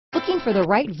Looking for the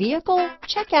right vehicle?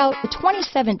 Check out the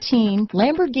 2017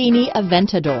 Lamborghini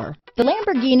Aventador. The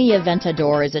Lamborghini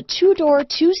Aventador is a two-door,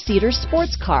 two-seater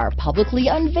sports car publicly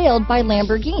unveiled by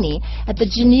Lamborghini at the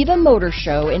Geneva Motor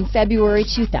Show in February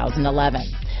 2011.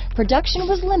 Production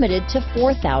was limited to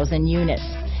 4,000 units.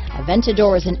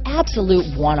 Aventador is an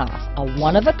absolute one-off, a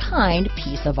one-of-a-kind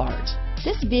piece of art.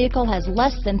 This vehicle has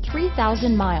less than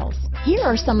 3,000 miles. Here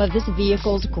are some of this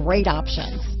vehicle's great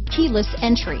options: keyless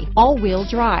entry, all-wheel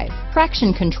drive,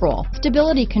 traction control,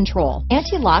 stability control,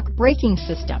 anti-lock braking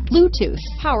system, Bluetooth,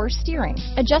 power steering,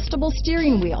 adjustable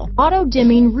steering wheel,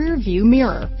 auto-dimming rear view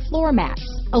mirror, floor mats,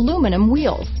 aluminum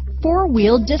wheels,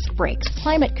 four-wheel disc brakes,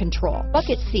 climate control,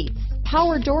 bucket seats,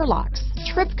 power door locks,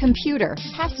 trip computer,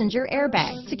 passenger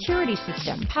airbag, security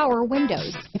system, power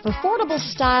windows. If affordable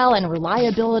style and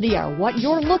reliability are what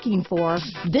you're looking for,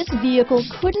 this vehicle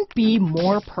couldn't be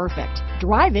more perfect.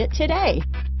 Drive it today.